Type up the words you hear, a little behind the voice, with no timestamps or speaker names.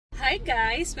Hi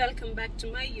guys, welcome back to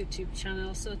my YouTube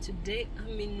channel. So today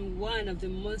I'm in one of the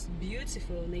most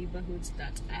beautiful neighborhoods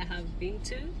that I have been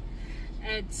to.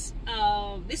 It's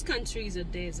this country is a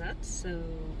desert, so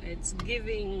it's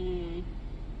giving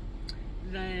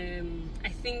the I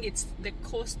think it's the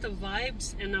coastal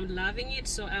vibes, and I'm loving it.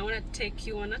 So I want to take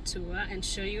you on a tour and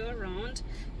show you around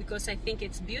because I think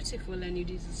it's beautiful and you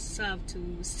deserve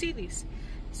to see this.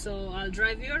 So I'll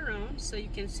drive you around so you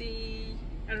can see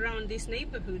around this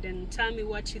neighborhood and tell me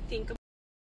what you think.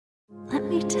 Let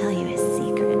me tell you a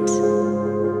secret.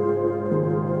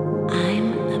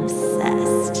 I'm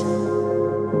obsessed.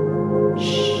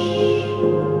 Shh.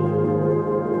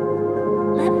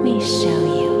 Let me show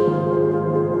you.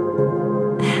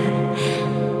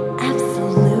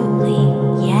 Absolutely,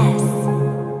 yes.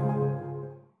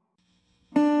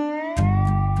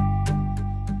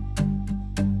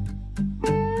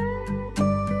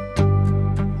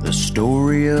 The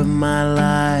story of my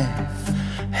life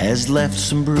has left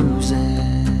some bruises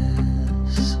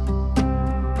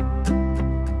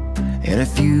and a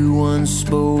few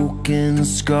unspoken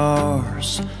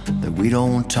scars that we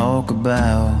don't talk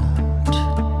about.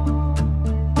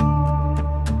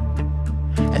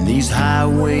 And these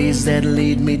highways that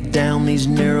lead me down these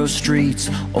narrow streets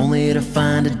only to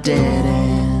find a dead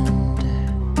end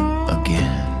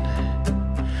again,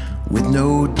 with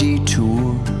no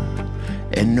detour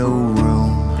and no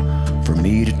room for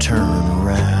me to turn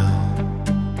around.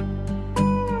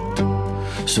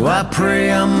 So I pray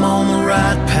I'm on the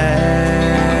right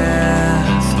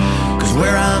path, 'cause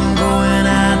where I'm going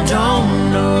I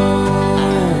don't know,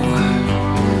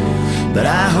 but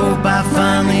I hope I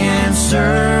find the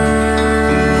answers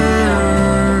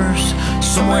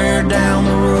somewhere down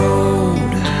the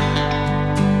road.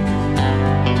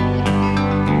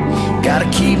 Gotta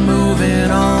keep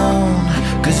moving on,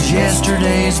 'cause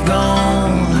yesterday's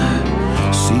gone.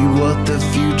 See what the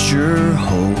future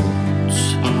holds.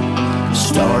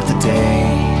 Start the day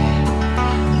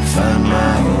and find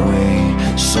my way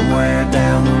somewhere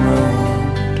down the road.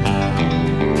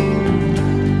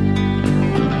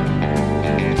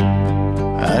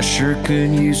 I sure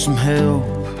could use some help,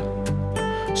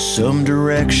 some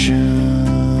direction,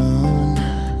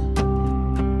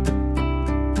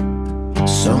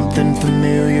 something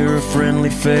familiar, a friendly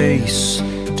face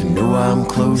to know I'm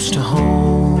close to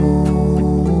home.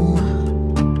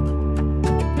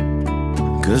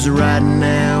 'Cause right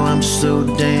now I'm so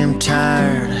damn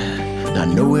tired, not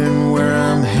knowing where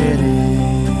I'm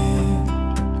headed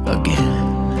again.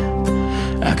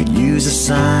 I could use a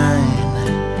sign,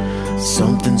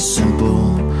 something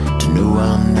simple to know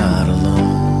I'm not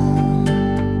alone.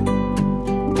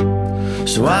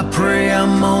 So I pray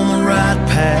I'm on the right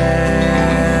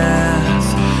path,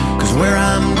 'cause where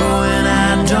I'm going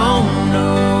I don't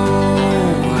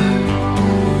know,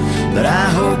 but I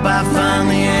hope I find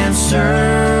the answers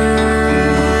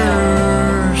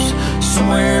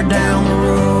somewhere down the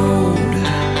road.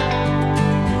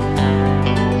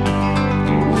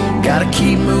 Gotta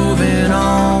keep moving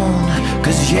on,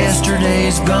 'cause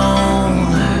yesterday's gone.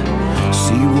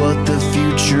 See what the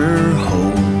future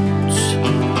holds.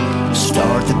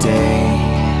 Start the day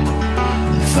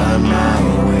and find my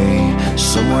way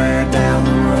somewhere down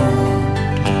the road.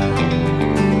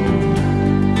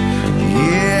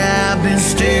 Yeah, I've been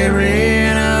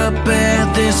staring up at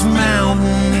this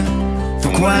mountain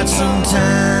for quite some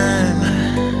time,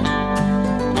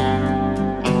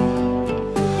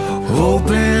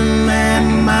 hoping that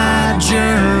my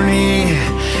journey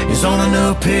is on an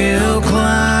uphill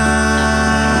climb.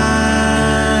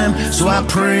 So I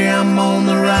pray I'm on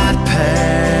the right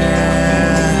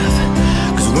path,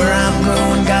 'cause where I'm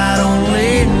going God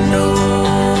only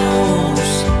knows.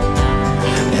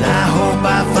 And I hope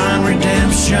I find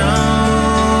redemption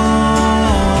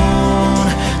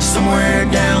somewhere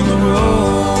down the road.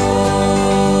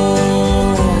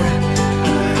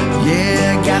 Yeah,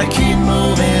 gotta keep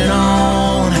moving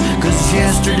on, 'cause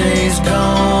yesterday's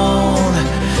gone.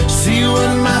 See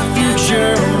what my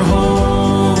future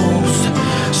holds.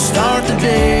 Start the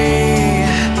day,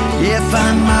 yeah,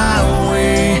 find my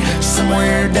way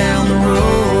somewhere down the road.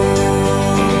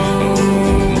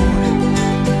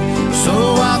 So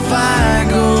off I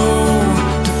go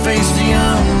to face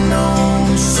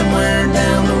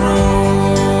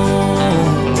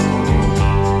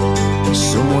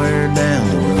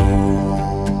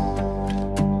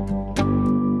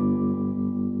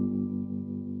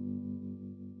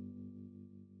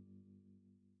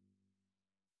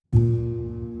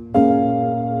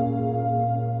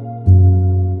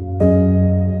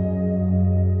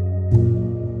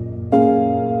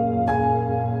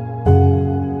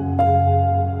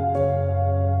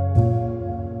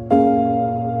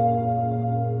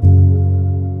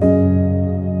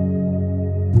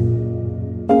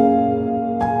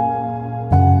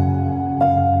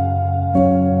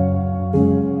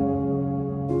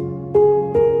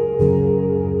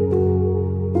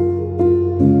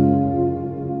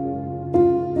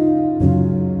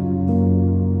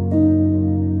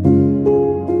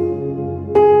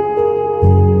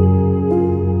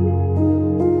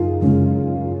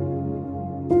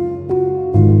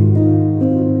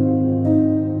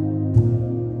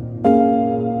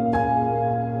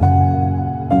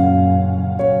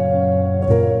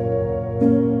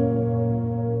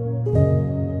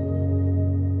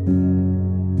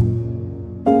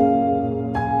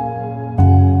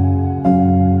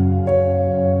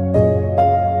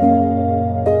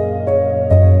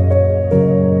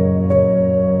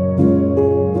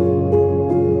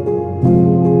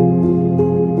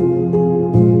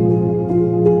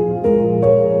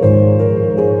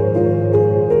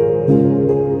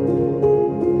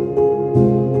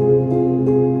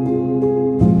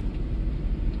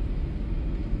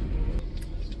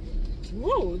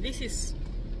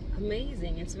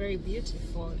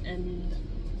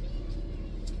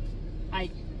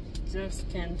just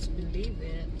can't believe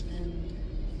it. And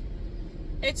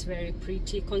it's very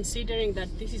pretty considering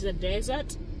that this is a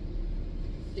desert.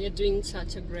 They're doing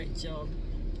such a great job,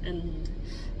 and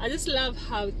I just love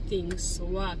how things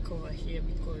work over here,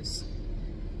 because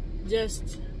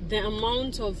just the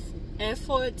amount of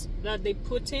effort that they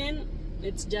put in,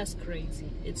 it's just crazy.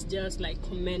 It's just like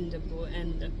commendable.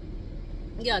 And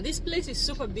yeah, this place is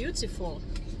super beautiful,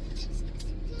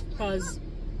 because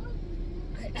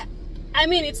I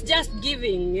mean, it's just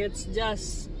giving. It's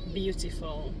just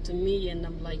beautiful to me, and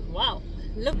I'm like, wow,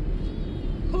 look.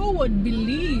 Who would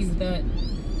believe that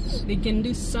they can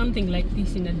do something like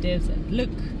this in a desert? Look,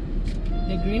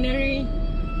 the greenery,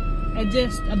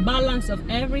 just a balance of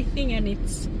everything, and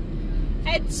it's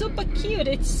super cute,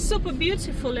 it's super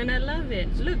beautiful, and I love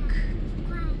it. Look,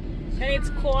 and it's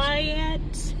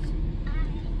quiet.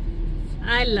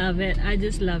 I love it. I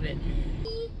just love it.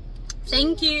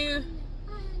 Thank you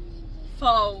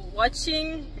for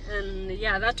watching. And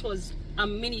yeah, that was a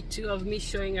minute tour of me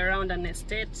showing around an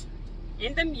estate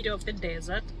in the middle of the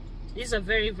desert. It's a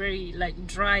very, very like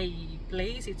dry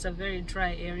place. It's a very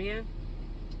dry area,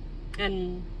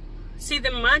 and see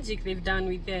the magic they've done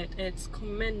with it. It's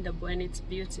commendable and it's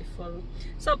beautiful.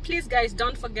 So please guys,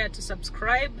 don't forget to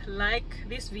subscribe, like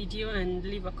this video, and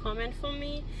leave a comment for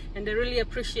me. And I really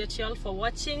appreciate y'all for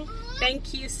watching.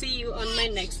 Thank you. See you on my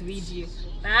next video.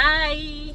 Bye.